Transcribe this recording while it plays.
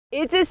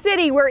It's a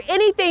city where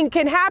anything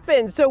can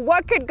happen, so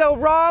what could go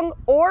wrong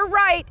or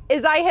right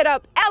as I hit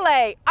up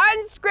LA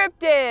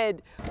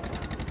Unscripted.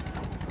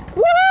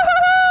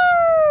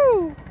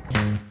 Woohoo!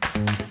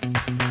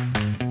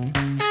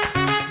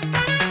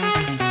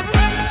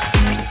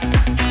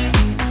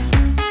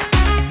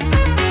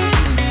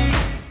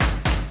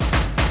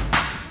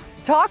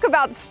 Talk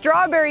about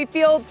strawberry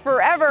fields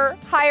forever.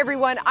 Hi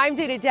everyone, I'm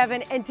Dana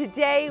Devin, and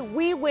today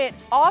we went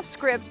off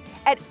script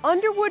at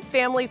Underwood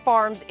Family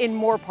Farms in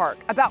Moore Park,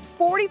 about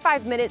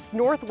 45 minutes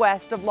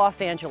northwest of Los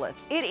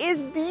Angeles. It is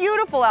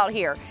beautiful out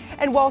here,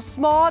 and while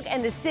smog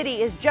and the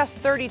city is just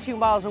 32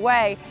 miles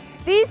away,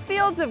 these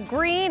fields of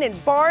green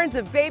and barns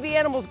of baby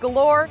animals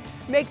galore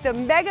make the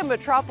mega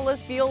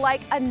metropolis feel like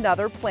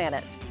another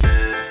planet.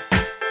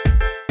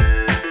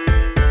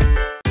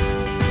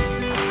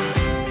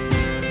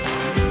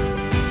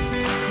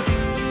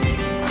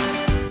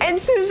 And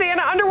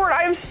Susanna Underwood,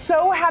 I am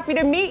so happy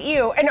to meet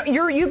you. And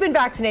you've been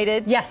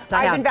vaccinated. Yes,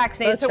 I have. I've been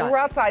vaccinated, Both so we're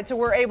outside, so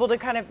we're able to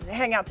kind of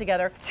hang out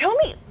together. Tell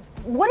me,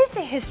 what is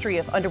the history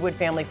of Underwood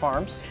Family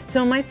Farms?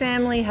 So my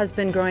family has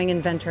been growing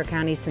in Ventura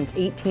County since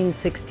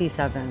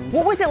 1867.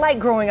 What was it like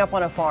growing up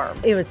on a farm?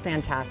 It was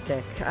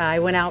fantastic. I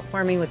went out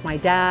farming with my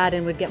dad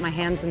and would get my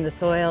hands in the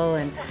soil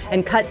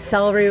and cut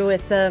celery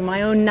with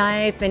my own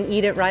knife and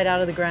eat it right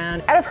out of the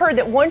ground. And I've heard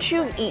that once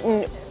you've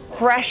eaten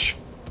fresh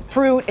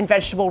fruit and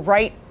vegetable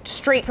right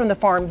straight from the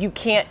farm, you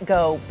can't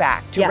go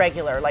back to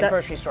regular, like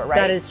grocery store, right?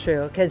 That is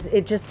true, because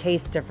it just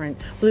tastes different.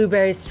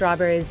 Blueberries,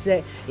 strawberries,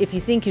 if you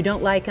think you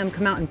don't like them,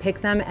 come out and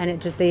pick them,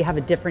 and they have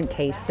a different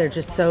taste. They're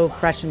just so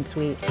fresh and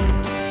sweet.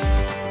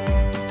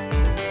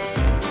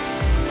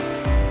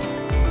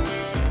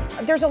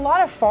 There's a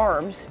lot of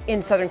farms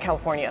in Southern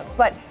California,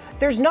 but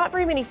there's not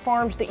very many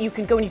farms that you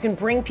can go and you can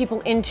bring people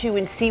into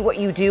and see what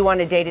you do on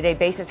a day-to-day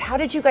basis. How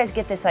did you guys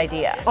get this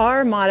idea?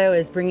 Our motto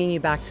is bringing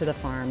you back to the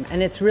farm,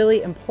 and it's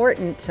really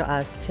important to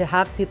us to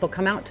have people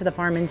come out to the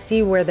farm and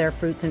see where their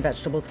fruits and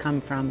vegetables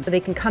come from. They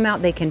can come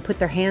out, they can put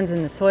their hands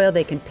in the soil,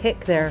 they can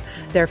pick their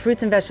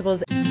fruits and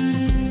vegetables.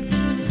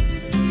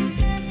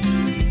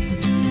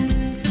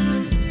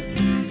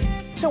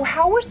 So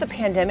how was the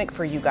pandemic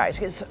for you guys?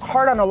 It's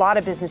hard on a lot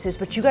of businesses,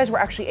 but you guys were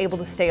actually able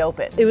to stay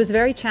open. It was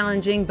very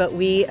challenging, but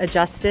we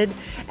adjusted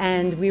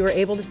and we were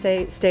able to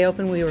stay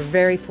open. We were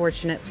very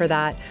fortunate for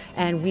that.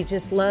 And we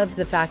just loved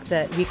the fact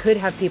that we could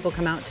have people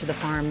come out to the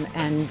farm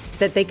and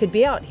that they could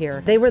be out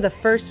here. They were the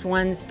first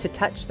ones to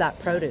touch that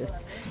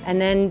produce. And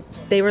then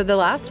they were the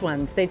last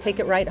ones. They'd take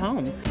it right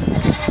home.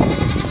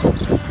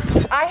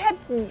 I had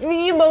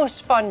the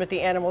most fun with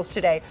the animals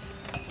today.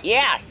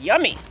 Yeah,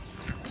 yummy.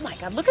 Oh my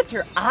God, look at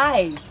your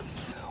eyes.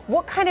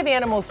 What kind of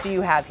animals do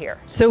you have here?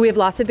 So we have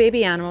lots of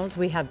baby animals.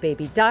 We have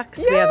baby ducks,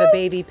 we have a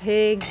baby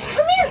pig.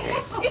 Come here,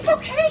 it's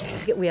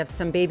okay. We have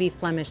some baby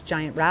Flemish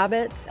giant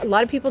rabbits. A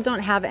lot of people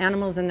don't have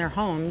animals in their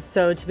homes,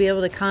 so to be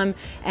able to come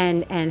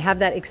and have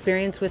that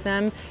experience with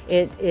them,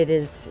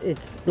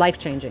 it's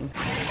life-changing.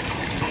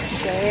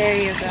 There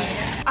you go.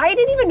 I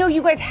didn't even know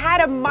you guys had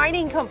a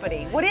mining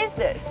company. What is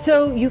this?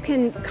 So you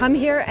can come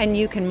here and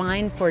you can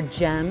mine for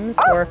gems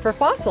or for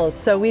fossils.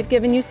 So we've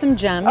given you some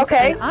gems.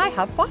 Okay. And I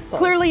have fossils.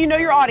 Clearly you know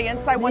your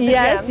audience. I want the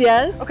gems.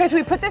 Yes. Okay, so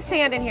we put the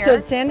sand in here. So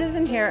the sand is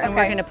in here, and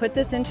we're going to put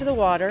this into the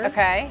water.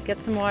 Okay.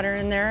 Get some water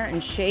in there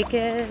and shake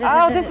it.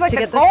 Oh, this is like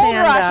the gold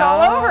rush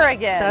all over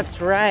again.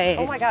 That's right.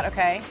 Oh my God,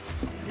 okay.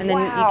 And then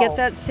you get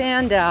that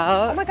sand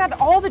out. Oh my God,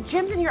 all the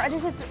gems in here.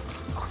 This is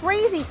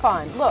crazy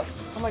fun. Look,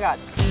 oh my God.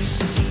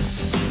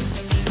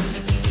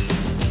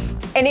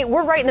 And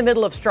we're right in the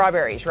middle of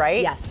strawberries,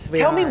 right? Yes, we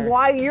Tell are. me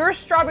why your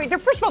strawberries,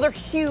 first of all, they're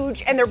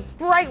huge and they're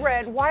bright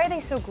red. Why are they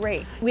so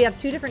great? We have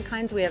two different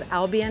kinds. We have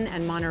Albion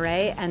and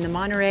Monterey, and the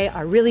Monterey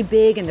are really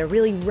big and they're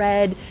really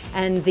red,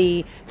 and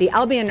the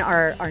Albion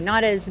are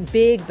not as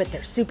big, but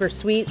they're super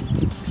sweet.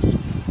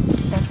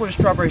 That's what a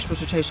strawberry is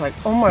supposed to taste like.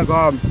 Oh my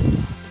God.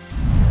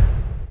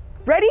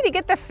 Ready to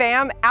get the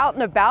fam out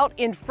and about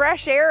in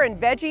fresh air and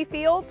veggie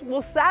fields?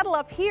 We'll saddle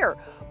up here.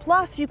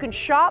 Plus, you can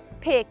shop,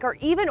 pick, or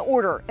even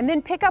order, and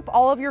then pick up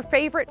all of your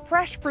favorite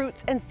fresh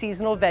fruits and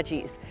seasonal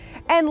veggies.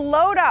 And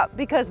load up,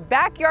 because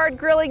backyard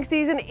grilling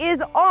season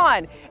is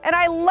on. And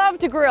I love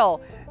to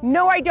grill.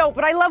 No, I don't,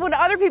 but I love when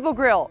other people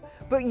grill.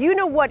 But you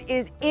know what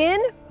is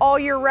in all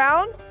year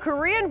round?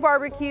 Korean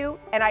barbecue,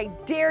 and I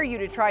dare you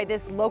to try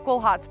this local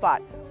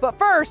hotspot. But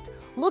first,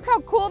 look how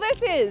cool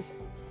this is.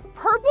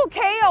 Purple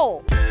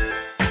kale.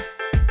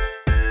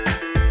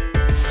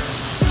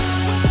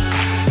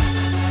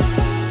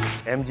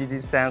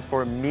 MGD stands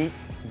for Meat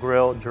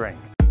Grill Drink.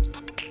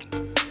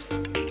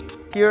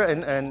 Here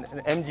in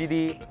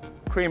MGD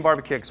Korean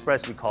Barbecue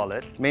Express, we call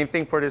it. Main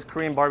thing for this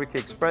Korean Barbecue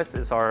Express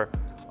is our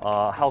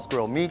house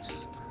grill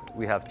meats.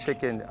 We have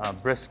chicken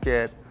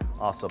brisket,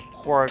 also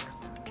pork,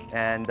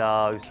 and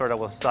we start out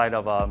with a side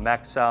of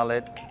mac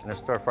salad and a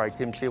stir-fried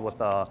kimchi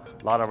with a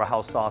lot of our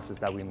house sauces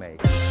that we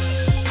make.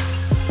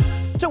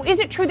 So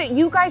is it true that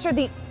you guys are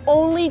the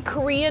only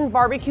Korean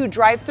barbecue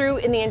drive-thru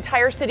in the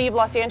entire city of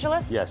Los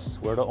Angeles? Yes,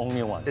 we're the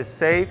only one. It's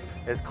safe,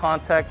 it's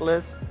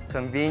contactless,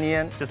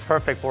 convenient, just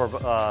perfect for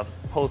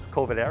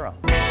post-COVID era.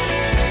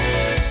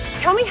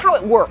 tell me how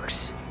it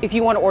works if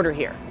you want to order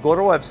here. Go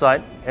to our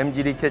website,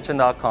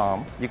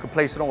 mgdkitchen.com. You can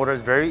place an order.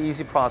 It's a very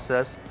easy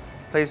process.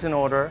 Place an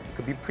order, it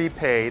could be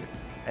prepaid,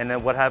 and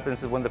then what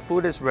happens is when the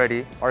food is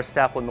ready, our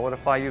staff will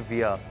notify you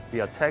via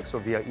text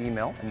or via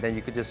email, and then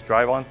you could just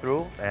drive on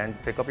through and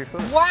pick up your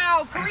food.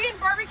 Wow, Korean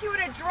barbecue in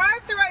a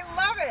drive-thru, I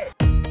love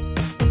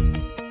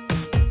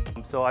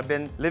it! So I've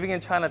been living in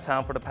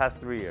Chinatown for the past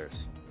 3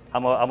 years.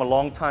 I'm a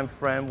longtime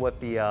friend with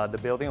the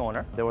building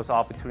owner. There was an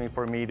opportunity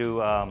for me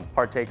to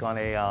partake on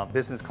a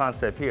business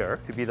concept here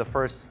to be the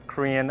first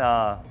Korean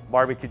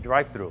barbecue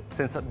drive-thru.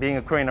 Since being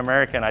a Korean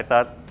American, I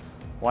thought,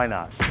 why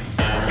not?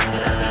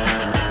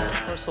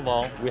 First of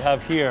all, we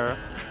have here,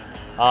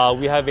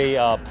 we have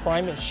a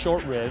prime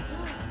short rib,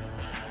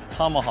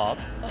 tomahawk,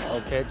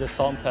 okay, just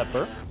salt and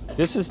pepper.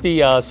 This is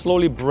the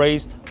slowly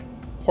braised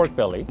pork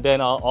belly.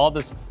 Then all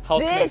this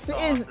house-made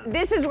sauces.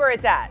 This is where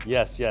it's at.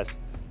 Yes, yes.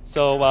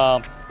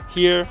 So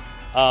here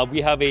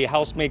we have a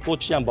house-made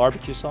gochujang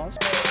barbecue sauce.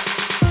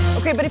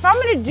 Okay, but if I'm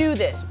gonna do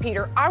this,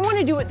 Peter, I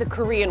wanna do it the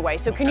Korean way.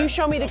 So can you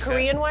show me the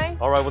Korean way?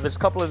 All right, well, there's a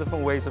couple of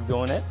different ways of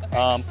doing it.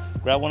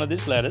 Grab one of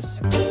these lettuce.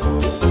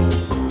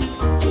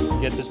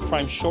 Get this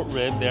prime short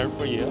rib there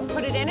for you.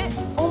 Put it in it?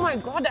 Oh my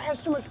God, that has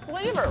so much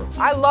flavor.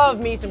 I love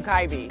me some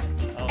kaibi.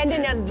 Okay. And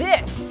then now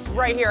this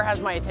right here has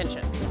my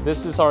attention.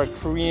 This is our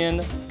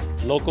Korean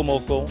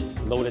loco-moco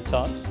loaded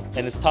tots.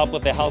 And it's topped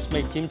with the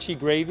house-made kimchi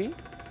gravy,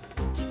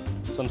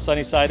 some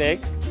sunny side egg,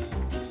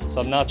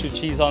 some nacho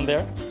cheese on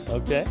there.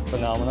 Okay,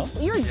 phenomenal.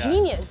 You're a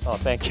genius. Oh,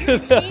 thank you.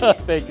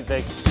 Thank you,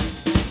 thank you.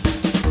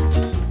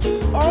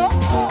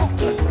 Oh.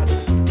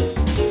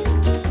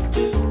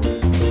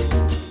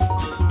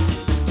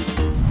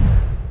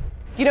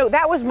 You know,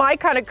 that was my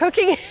kind of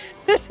cooking.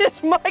 This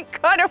is my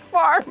kind of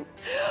farm.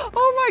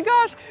 Oh my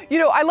gosh. You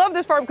know, I love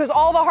this farm because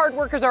all the hard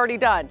work is already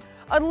done.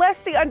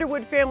 Unless the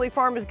Underwood family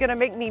farm is gonna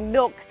make me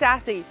milk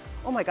Sassy.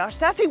 Oh my gosh,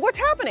 Sassy, what's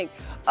happening?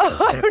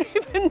 Oh, I don't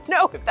even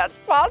know if that's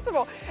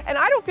possible. And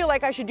I don't feel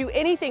like I should do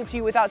anything to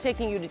you without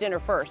taking you to dinner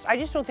first. I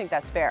just don't think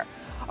that's fair.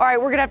 All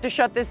right, we're gonna have to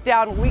shut this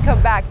down when we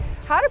come back.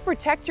 How to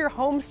protect your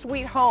home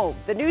sweet home,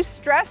 the new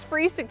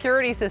stress-free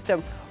security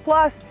system.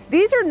 Plus,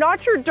 these are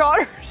not your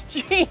daughter's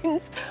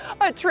jeans.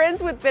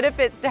 Trends with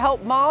benefits to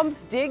help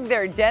moms dig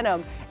their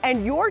denim,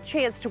 and your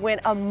chance to win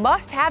a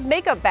must-have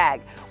makeup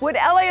bag when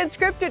LA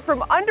Unscripted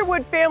from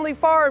Underwood Family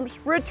Farms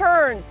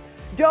returns.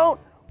 Don't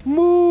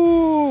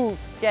move.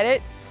 Get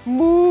it?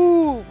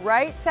 Move,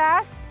 right,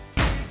 Sass?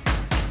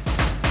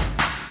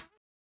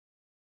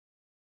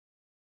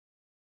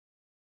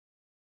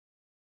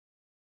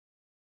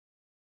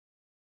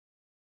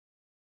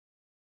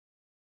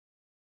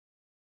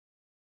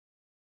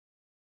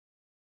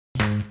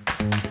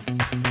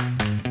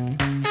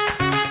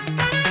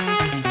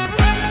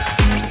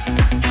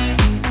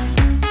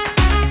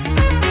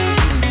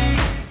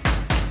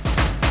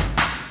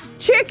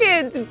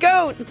 Chickens,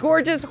 goats,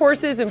 gorgeous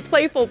horses, and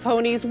playful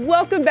ponies,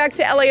 welcome back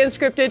to LA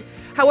Unscripted.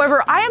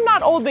 However, I am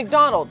not Old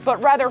MacDonald, but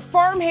rather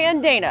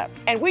farmhand Dana,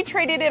 and we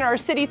traded in our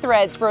city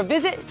threads for a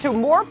visit to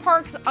Moore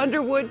Park's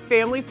Underwood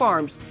Family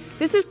Farms.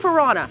 This is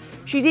Piranha.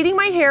 She's eating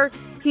my hair,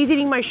 he's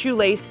eating my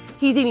shoelace,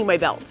 he's eating my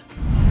belt.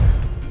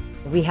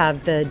 We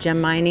have the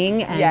gem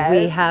mining, and yes,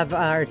 we have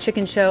our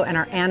chicken show, and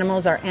our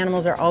animals. Our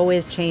animals are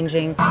always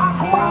changing.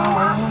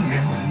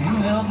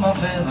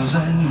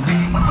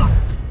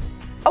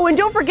 Oh, and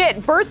don't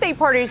forget, birthday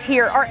parties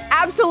here are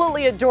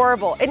absolutely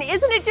adorable. And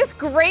isn't it just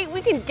great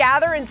we can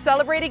gather and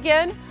celebrate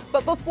again?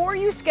 But before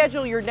you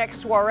schedule your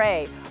next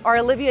soiree, our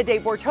Olivia De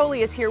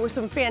Bortoli is here with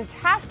some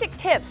fantastic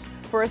tips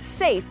for a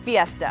safe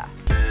fiesta.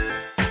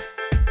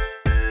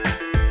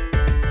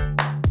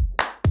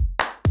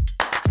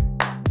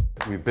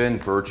 We've been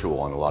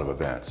virtual on a lot of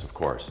events, of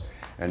course,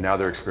 and now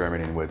they're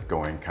experimenting with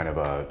going kind of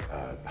a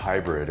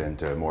hybrid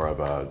into more of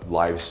a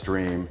live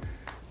stream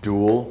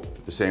duel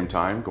at the same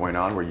time going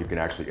on, where you can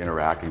actually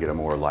interact and get a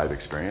more live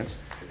experience,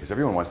 because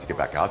everyone wants to get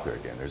back out there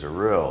again. There's a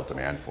real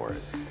demand for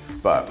it,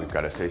 but we've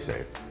got to stay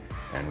safe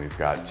and we've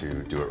got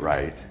to do it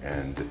right,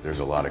 and there's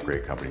a lot of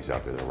great companies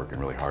out there that are working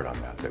really hard on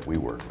that we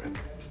work with.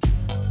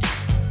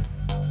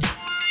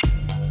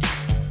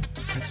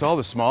 It's all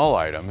the small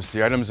items,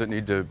 the items that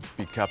need to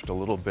be kept a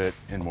little bit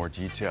in more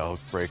detail,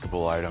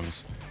 breakable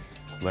items,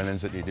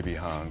 linens that need to be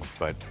hung,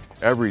 but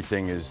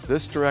everything is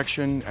this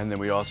direction, and then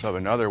we also have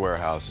another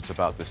warehouse. It's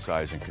about this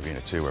size in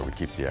Covina too, where we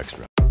keep the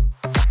extra.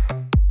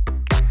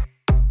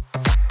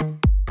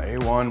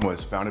 A1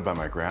 was founded by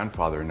my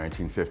grandfather in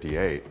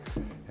 1958,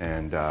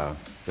 and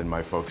then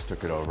my folks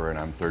took it over, and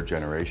I'm third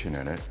generation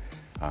in it.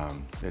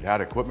 It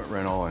had equipment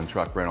rental and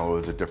truck rental.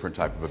 It was a different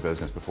type of a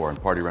business before, and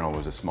party rental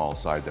was a small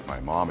side that my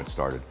mom had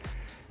started.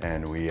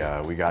 And we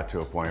got to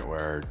a point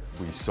where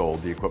we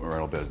sold the equipment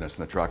rental business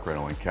and the truck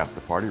rental and kept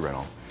the party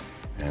rental.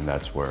 And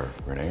that's where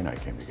Renee and I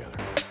came together.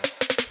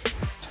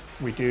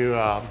 We do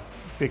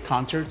big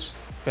concerts,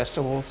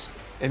 festivals.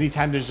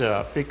 Anytime there's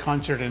a big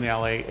concert in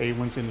LA,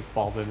 A1's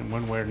involved in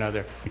one way or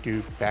another. We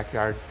do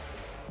backyard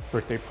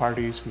birthday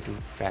parties, we do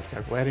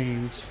backyard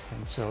weddings,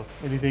 and so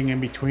anything in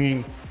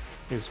between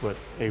is what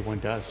A1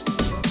 does.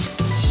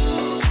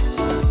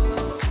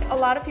 A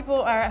lot of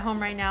people are at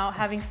home right now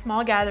having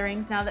small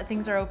gatherings now that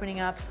things are opening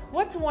up.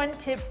 What's one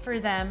tip for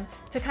them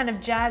to kind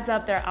of jazz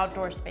up their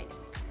outdoor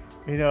space?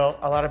 You know,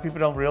 a lot of people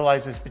don't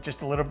realize this, but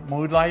just a little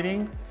mood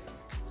lighting.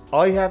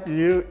 All you have to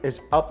do is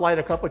uplight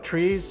a couple of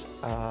trees,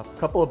 a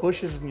couple of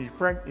bushes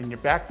in your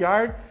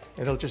backyard.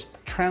 It'll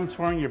just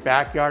transform your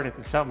backyard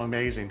into something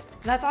amazing.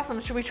 That's awesome.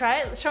 Should we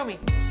try it? Show me.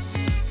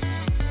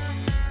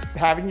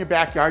 Having your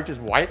backyard just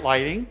white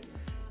lighting,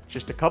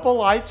 just a couple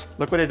lights,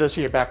 look what it does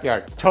to your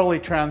backyard. Totally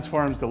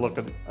transforms the look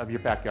of your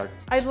backyard.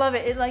 I love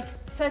it. It like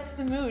sets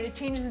the mood. It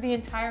changes the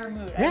entire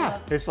mood. Yeah,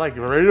 it's like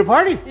we're ready to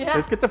party. Yeah.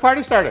 Let's get the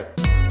party started.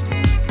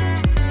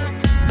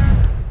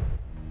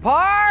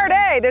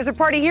 Party! There's a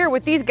party here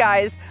with these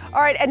guys. All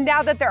right, and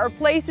now that there are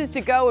places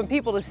to go and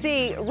people to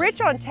see,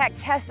 Rich on Tech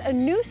tests a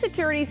new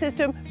security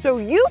system so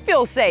you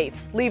feel safe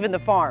leaving the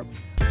farm.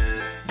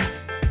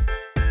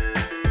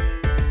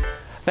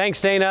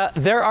 Thanks, Dana.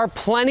 There are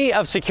plenty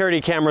of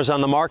security cameras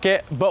on the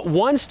market, but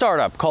one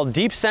startup called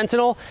Deep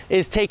Sentinel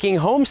is taking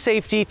home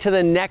safety to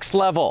the next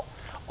level.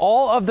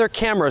 All of their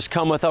cameras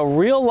come with a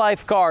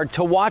real-life guard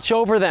to watch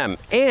over them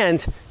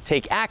and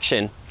take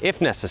action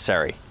if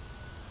necessary.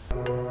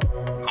 Hello, this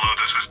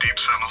is Deep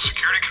Sentinel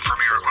Security.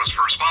 Confirming your request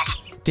for response.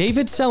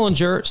 David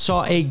Sellinger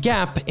saw a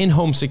gap in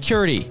home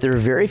security. There are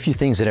very few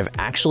things that have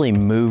actually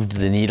moved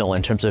the needle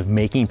in terms of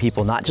making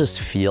people not just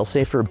feel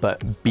safer,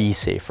 but be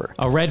safer.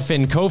 A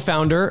Redfin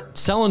co-founder,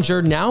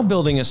 Sellinger now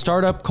building a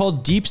startup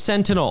called Deep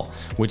Sentinel,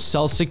 which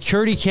sells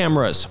security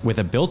cameras with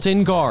a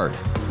built-in guard.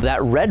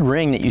 That red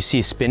ring that you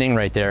see spinning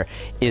right there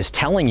is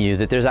telling you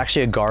that there's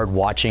actually a guard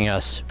watching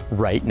us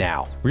right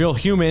now. Real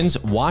humans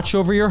watch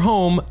over your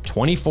home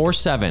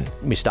 24/7.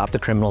 We stop the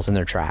criminals in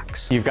their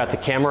tracks. You've got the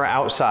camera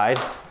outside.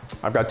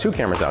 I've got 2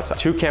 cameras outside.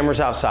 2 cameras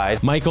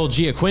outside. Michael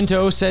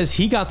Giaquinto says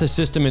he got the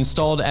system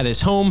installed at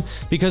his home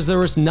because there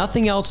was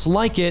nothing else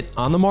like it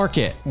on the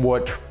market.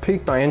 What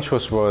piqued my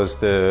interest was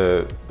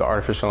the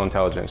artificial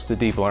intelligence, the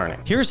deep learning.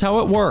 Here's how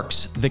it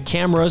works. The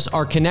cameras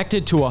are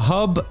connected to a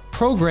hub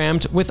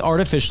programmed with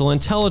artificial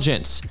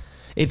intelligence.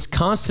 It's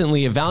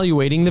constantly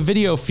evaluating the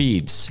video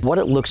feeds. What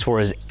it looks for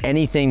is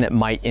anything that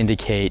might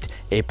indicate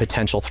a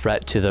potential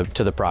threat to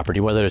the property,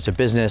 whether it's a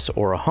business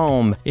or a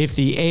home. If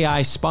the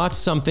AI spots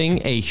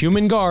something, a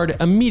human guard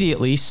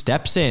immediately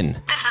steps in. This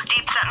is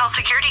Deep Sentinel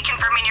Security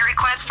confirming your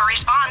request for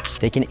response.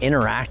 They can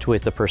interact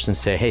with the person,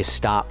 say, hey,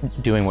 stop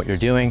doing what you're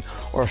doing.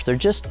 Or if they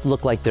just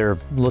look like they're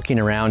looking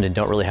around and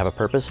don't really have a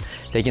purpose,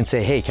 they can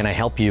say, hey, can I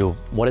help you?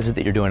 What is it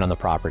that you're doing on the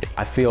property?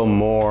 I feel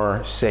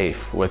more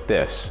safe with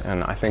this,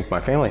 and I think my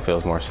family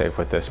feels more safe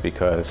with this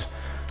because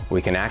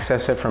we can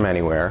access it from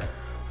anywhere,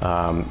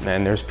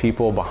 and there's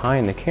people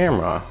behind the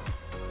camera,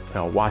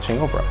 watching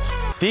over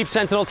us. Deep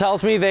Sentinel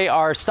tells me they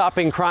are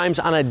stopping crimes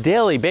on a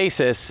daily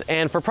basis,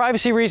 and for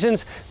privacy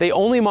reasons, they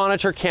only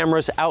monitor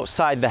cameras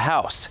outside the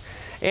house.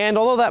 And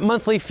although that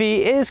monthly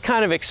fee is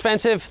kind of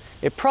expensive,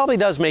 it probably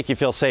does make you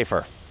feel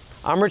safer.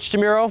 I'm Rich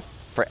DeMuro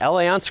for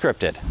LA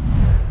Unscripted.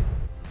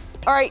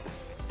 All right,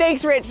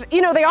 thanks, Rich.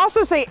 You know, they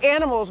also say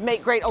animals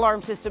make great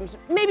alarm systems.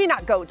 Maybe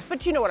not goats,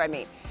 but you know what I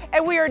mean.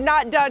 And we are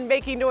not done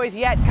making noise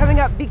yet.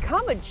 Coming up,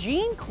 become a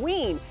Gene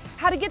Queen.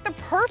 How to get the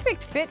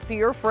perfect fit for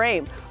your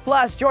frame.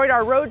 Plus, join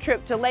our road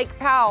trip to Lake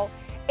Powell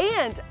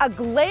and a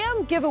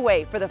glam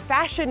giveaway for the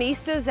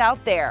fashionistas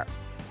out there.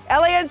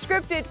 LA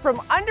Unscripted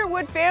from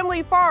Underwood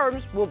Family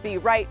Farms will be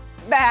right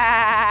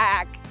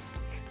back.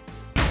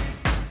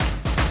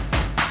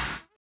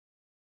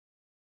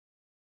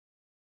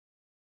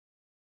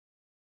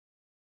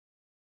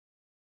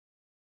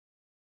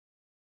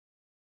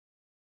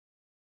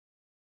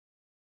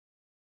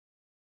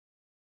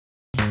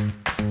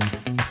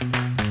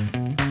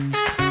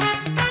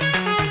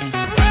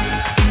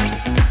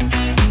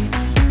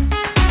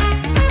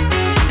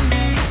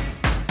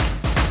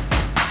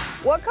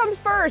 What comes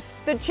first,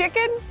 the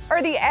chicken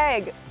or the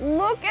egg?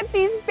 Look at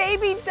these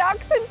baby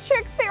ducks and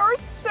chicks. They are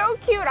so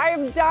cute. I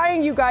am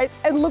dying, you guys.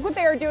 And look what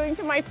they are doing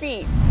to my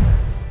feet.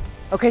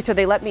 Okay, so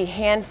they let me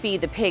hand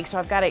feed the pigs, so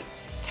I've got to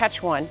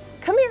catch one.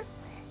 Come here.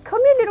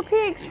 Come here, little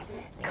pigs.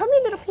 Come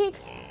here, little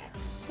pigs.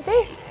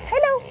 Okay,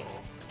 hello.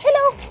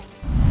 Hello.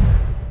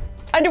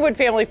 Underwood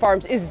Family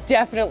Farms is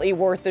definitely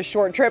worth the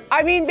short trip.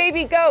 I mean,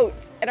 baby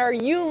goats. And are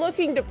you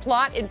looking to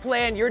plot and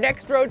plan your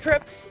next road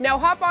trip? Now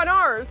hop on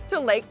ours to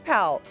Lake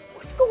Powell.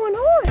 What's going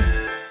on?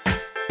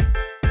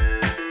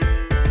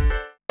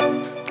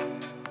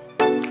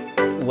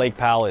 Lake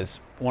Powell is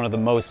one of the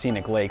most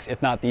scenic lakes,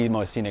 if not the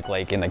most scenic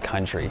lake in the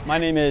country. My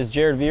name is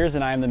Jared Veers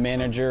and I am the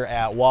manager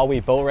at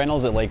WahWeap Boat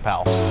Rentals at Lake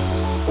Powell.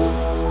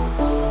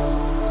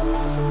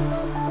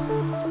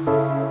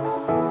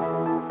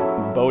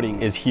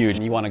 Boating is huge.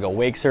 You want to go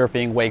wake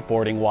surfing,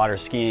 wakeboarding, water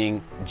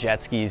skiing,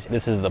 jet skis.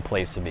 This is the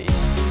place to be.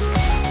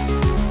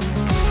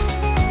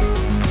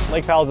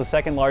 Lake Powell is the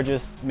second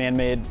largest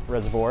man-made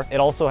reservoir. It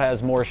also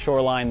has more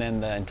shoreline than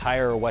the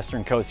entire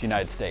western coast of the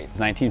United States.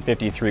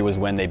 1953 was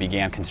when they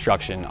began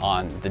construction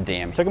on the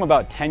dam. It took them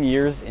about 10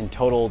 years in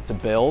total to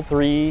build,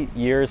 3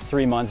 years,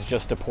 3 months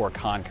just to pour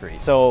concrete.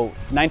 So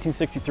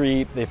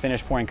 1963, they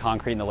finished pouring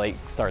concrete and the lake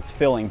starts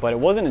filling, but it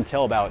wasn't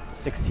until about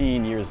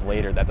 16 years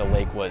later that the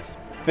lake was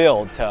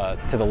filled to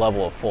the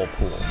level of full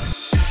pool.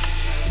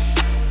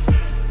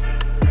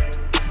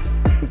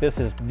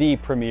 This is the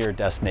premier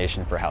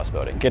destination for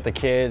houseboating. Get the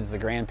kids, the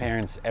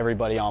grandparents,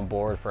 everybody on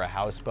board for a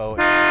houseboat.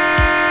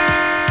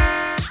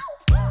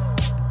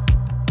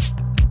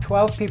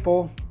 12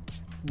 people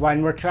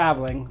when we're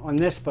traveling on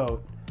this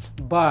boat,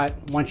 but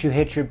once you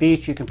hit your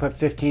beach, you can put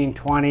 15,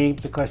 20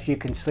 because you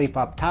can sleep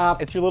up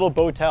top. It's your little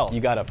boatel.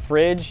 You got a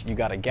fridge, you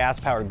got a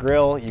gas-powered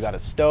grill, you got a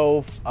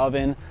stove,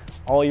 oven,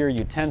 all your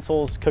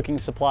utensils, cooking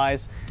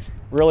supplies.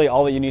 Really,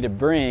 all that you need to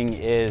bring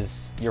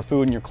is your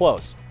food and your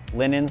clothes.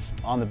 Linens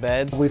on the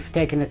beds. We've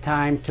taken the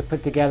time to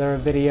put together a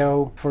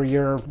video for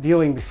your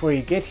viewing before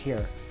you get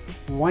here.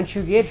 Once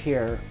you get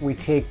here, we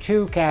take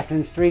 2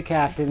 captains, 3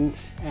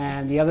 captains,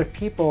 and the other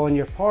people in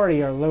your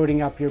party are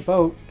loading up your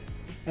boat,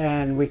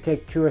 and we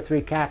take 2 or 3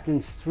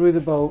 captains through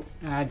the boat,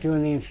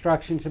 doing the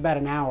instructions about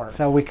an hour.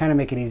 So we kind of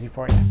make it easy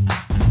for you.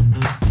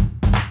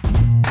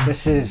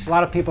 This is a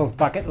lot of people's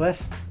bucket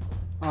list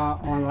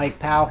on Lake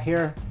Powell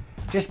here.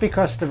 Just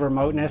because of the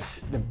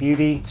remoteness, the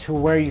beauty to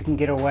where you can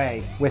get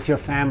away with your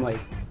family,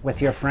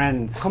 with your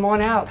friends. Come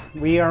on out.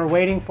 We are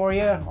waiting for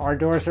you. Our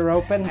doors are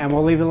open and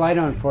we'll leave the light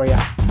on for you.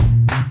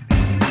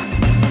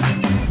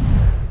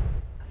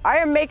 I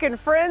am making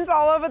friends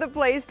all over the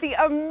place. The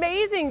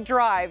amazing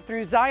drive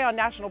through Zion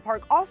National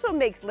Park also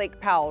makes Lake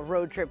Powell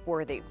road trip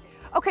worthy.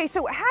 Okay,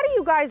 so how do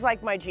you guys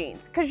like my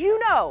jeans? Because you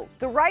know,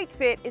 the right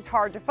fit is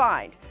hard to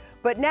find.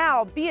 But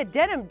now, be a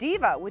denim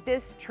diva with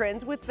this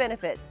Trends with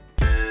Benefits.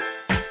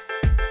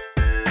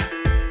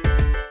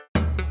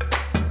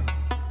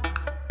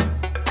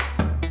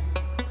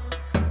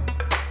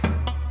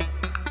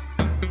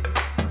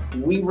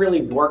 We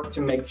really work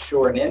to make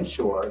sure and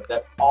ensure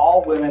that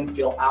all women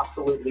feel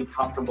absolutely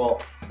comfortable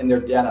in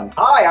their denims.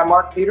 Hi, I'm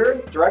Mark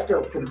Peters, Director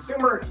of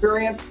Consumer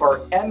Experience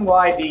for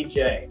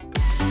NYDJ.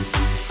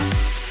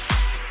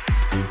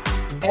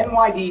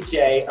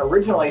 NYDJ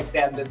originally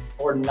stands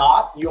for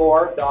Not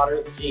Your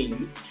Daughter's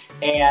Jeans,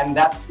 and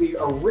that's the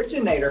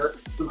originator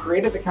who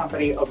created the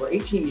company over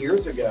 18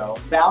 years ago,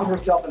 found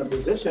herself in a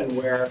position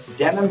where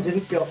denim didn't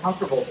feel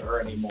comfortable to her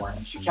anymore.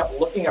 And she kept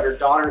looking at her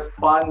daughter's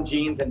fun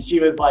jeans and she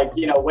was like,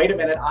 you know, wait a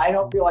minute, I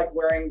don't feel like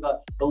wearing the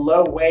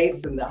low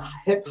waist and the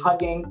hip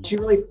hugging. She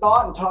really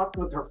thought and talked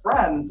with her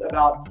friends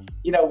about,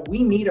 you know,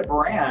 we need a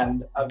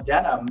brand of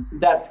denim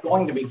that's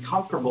going to be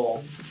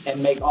comfortable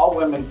and make all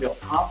women feel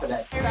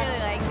confident. I really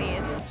like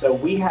these. So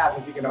we have,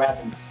 if you can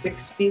imagine,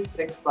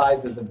 66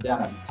 sizes of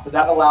denim. So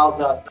that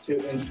allows us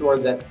to ensure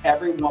that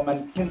every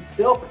woman can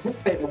still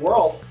participate in the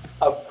world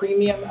of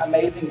premium,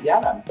 amazing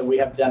denim. So we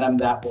have denim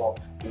that will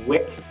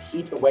wick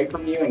heat away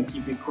from you and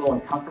keep you cool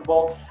and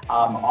comfortable.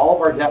 All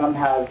of our denim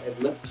has a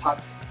lift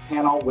tuck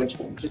panel, which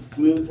just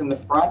smooths in the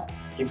front,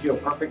 gives you a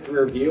perfect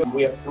rear view.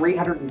 We have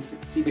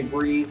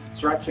 360-degree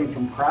stretch and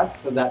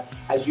compress so that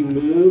as you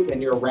move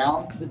and you're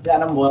around, the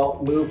denim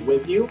will move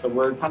with you. So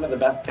we're kind of the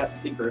best kept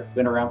secret,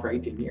 been around for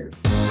 18 years.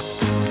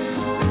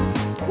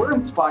 We're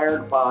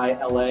inspired by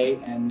LA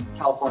and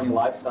California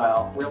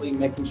lifestyle, really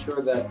making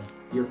sure that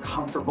you're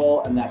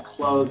comfortable and that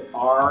clothes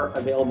are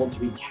available to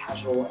be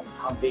casual and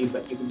comfy,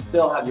 but you can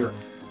still have your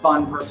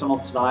fun personal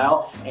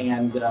style.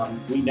 And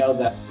we know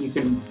that you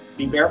can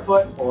be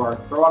barefoot or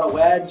throw on a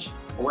wedge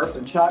or wear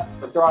some chucks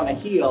or throw on a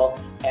heel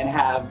and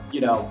have, you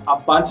know, a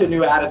bunch of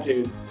new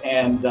attitudes.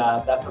 And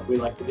that's what we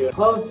like to do.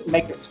 Clothes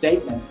make a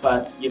statement,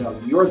 but you know,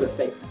 you're the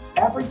statement.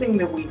 Everything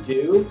that we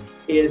do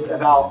is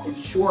about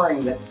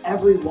ensuring that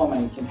every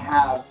woman can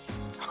have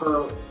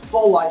her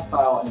full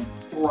lifestyle and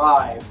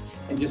thrive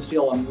and just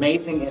feel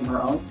amazing in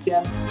her own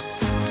skin.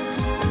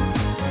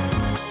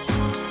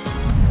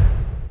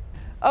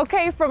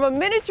 Okay, from a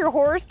miniature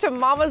horse to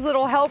mama's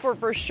little helper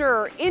for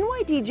sure,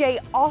 NYDJ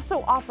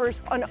also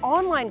offers an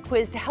online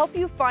quiz to help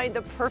you find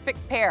the perfect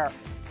pair.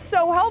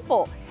 So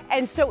helpful.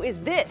 And so is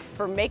this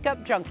for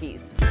makeup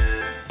junkies.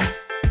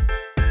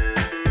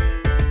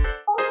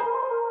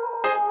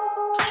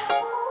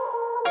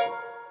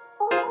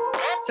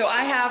 So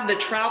I have the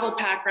travel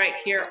pack right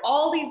here,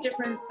 all these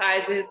different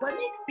sizes. What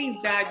makes these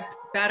bags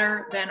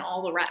better than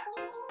all the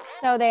rest?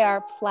 So they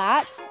are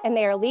flat and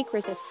they are leak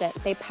resistant.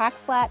 They pack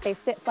flat, they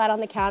sit flat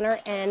on the counter,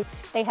 and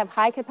they have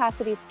high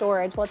capacity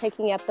storage while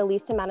taking up the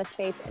least amount of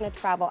space in a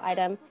travel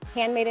item.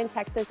 Handmade in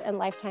Texas and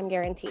lifetime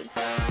guaranteed.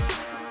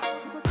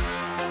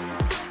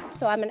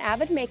 So I'm an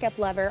avid makeup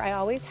lover. I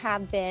always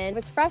have been. I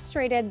was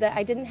frustrated that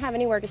I didn't have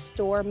anywhere to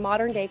store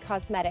modern day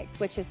cosmetics,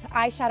 which is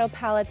eyeshadow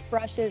palettes,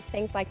 brushes,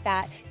 things like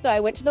that. So I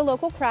went to the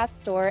local craft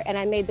store and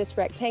I made this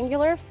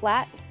rectangular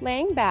flat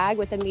laying bag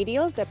with a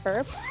medial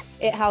zipper.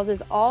 It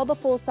houses all the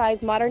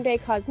full-size modern day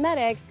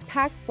cosmetics,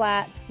 packs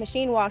flat,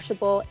 machine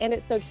washable, and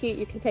it's so cute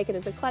you can take it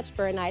as a clutch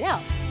for a night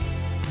out.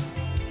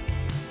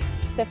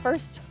 The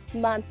first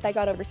month, I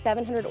got over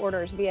 700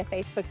 orders via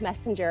Facebook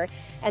Messenger.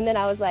 And then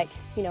I was like,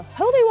 you know,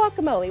 holy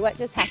guacamole, what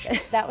just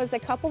happened? That was a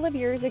couple of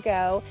years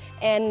ago.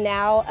 And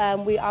now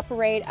we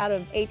operate out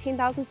of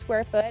 18,000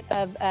 square foot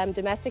of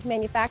domestic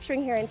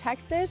manufacturing here in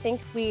Texas. I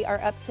think we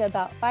are up to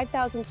about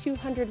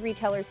 5,200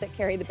 retailers that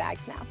carry the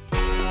bags now.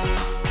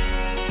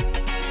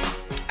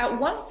 At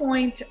one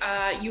point,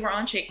 you were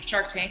on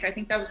Shark Tank. I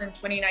think that was in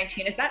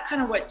 2019. Is that kind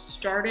of what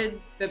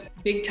started the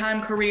big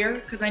time career?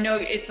 Because I know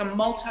it's a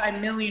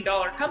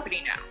multi-million-dollar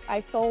company now. I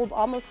sold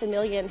almost $1.5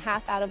 million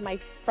out of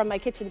from my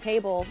kitchen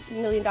table,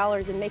 $1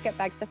 million in makeup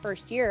bags the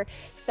first year.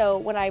 So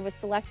when I was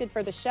selected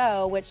for the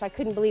show, which I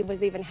couldn't believe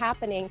was even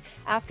happening,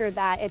 after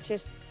that, it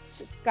just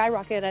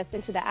skyrocketed us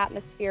into the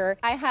atmosphere.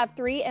 I have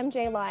 3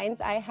 MJ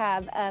lines. I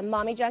have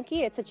Mommy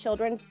Junkie. It's a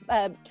children's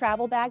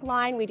travel bag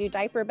line. We do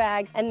diaper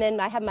bags. And then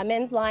I have my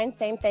men's line,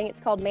 same thing. It's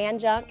called Man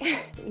Junk,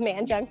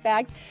 Man Junk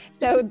bags.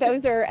 So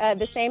those are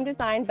the same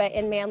design, but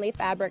in manly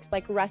fabrics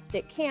like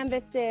rustic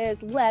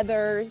canvases,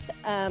 leathers,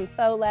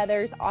 faux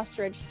leathers,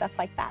 ostrich, stuff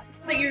like that.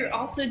 But you're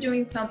also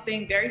doing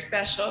something very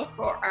special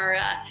for our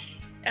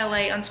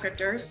LA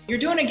Unscripters. You're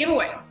doing a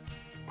giveaway.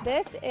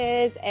 This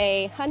is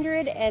a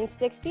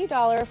 $160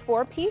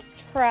 4-piece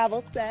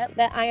travel set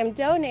that I am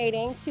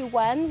donating to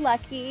one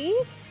lucky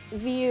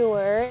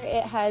viewer.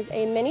 It has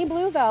a mini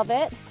blue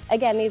velvet.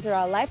 Again, these are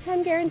all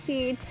lifetime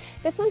guaranteed.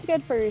 This one's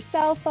good for your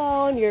cell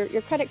phone,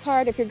 your credit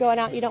card if you're going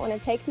out and you don't want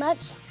to take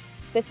much.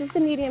 This is the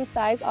medium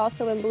size,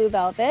 also in blue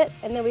velvet.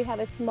 And then we have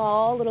a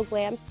small little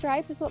glam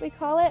stripe is what we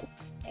call it.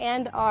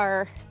 And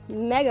our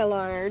mega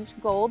large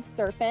gold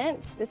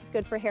serpent. This is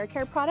good for hair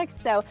care products.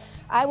 So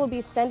I will be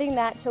sending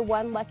that to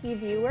one lucky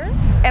viewer.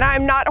 And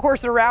I'm not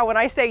horsing around when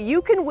I say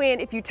you can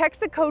win if you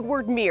text the code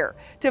word MIR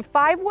to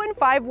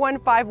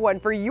 515151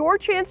 for your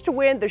chance to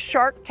win the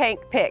Shark Tank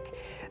pick.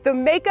 The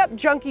makeup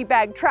junkie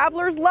bag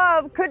travelers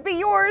love could be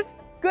yours.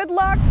 Good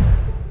luck.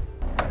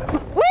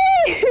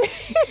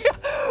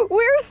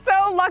 We're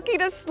so lucky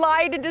to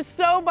slide into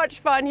so much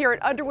fun here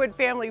at Underwood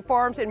Family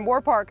Farms in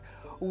Moore Park.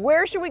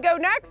 Where should we go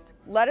next?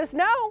 Let us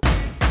know.